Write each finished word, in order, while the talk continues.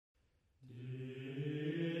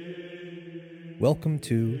Welcome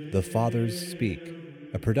to The Fathers Speak,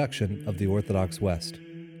 a production of the Orthodox West.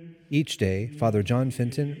 Each day, Father John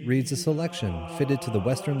Fenton reads a selection fitted to the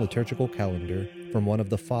Western liturgical calendar from one of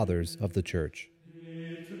the Fathers of the Church.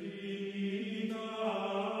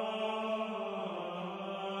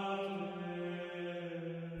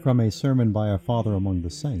 From a sermon by our Father among the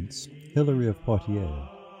Saints, Hilary of Poitiers.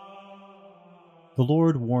 The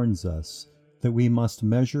Lord warns us that we must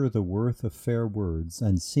measure the worth of fair words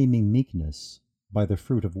and seeming meekness by the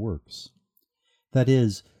fruit of works. That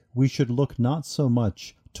is, we should look not so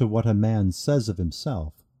much to what a man says of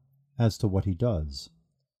himself as to what he does.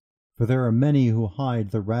 For there are many who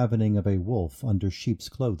hide the ravening of a wolf under sheep's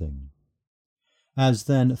clothing. As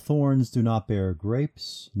then thorns do not bear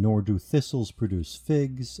grapes, nor do thistles produce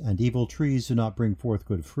figs, and evil trees do not bring forth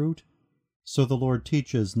good fruit, so the Lord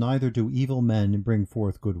teaches, neither do evil men bring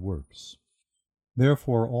forth good works.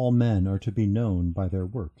 Therefore all men are to be known by their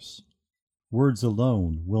works. Words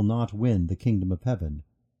alone will not win the kingdom of heaven,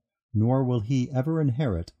 nor will he ever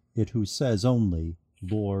inherit it who says only,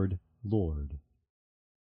 Lord, Lord.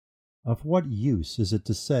 Of what use is it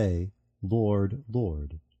to say, Lord,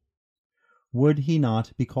 Lord? Would he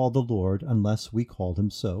not be called the Lord unless we called him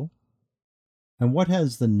so? And what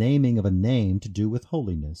has the naming of a name to do with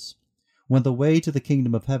holiness, when the way to the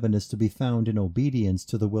kingdom of heaven is to be found in obedience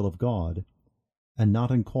to the will of God, and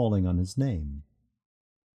not in calling on his name?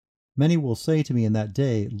 Many will say to me in that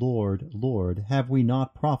day, Lord, Lord, have we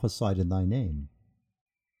not prophesied in thy name?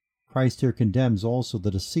 Christ here condemns also the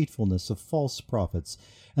deceitfulness of false prophets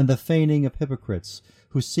and the feigning of hypocrites,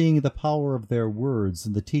 who, seeing the power of their words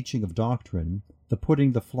in the teaching of doctrine, the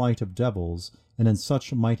putting to flight of devils, and in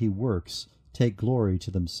such mighty works, take glory to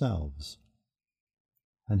themselves.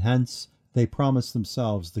 And hence they promise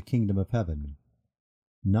themselves the kingdom of heaven,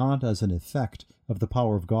 not as an effect of the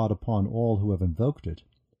power of God upon all who have invoked it,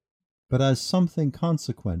 but as something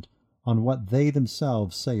consequent on what they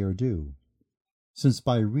themselves say or do, since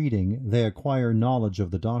by reading they acquire knowledge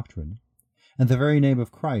of the doctrine, and the very name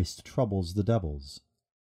of Christ troubles the devils.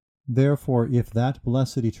 Therefore, if that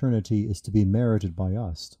blessed eternity is to be merited by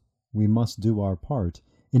us, we must do our part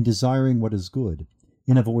in desiring what is good,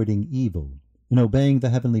 in avoiding evil, in obeying the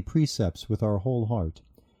heavenly precepts with our whole heart,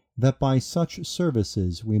 that by such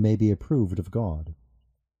services we may be approved of God.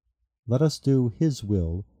 Let us do his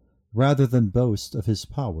will rather than boast of his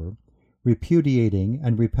power, repudiating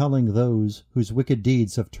and repelling those whose wicked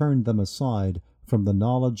deeds have turned them aside from the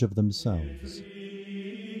knowledge of themselves.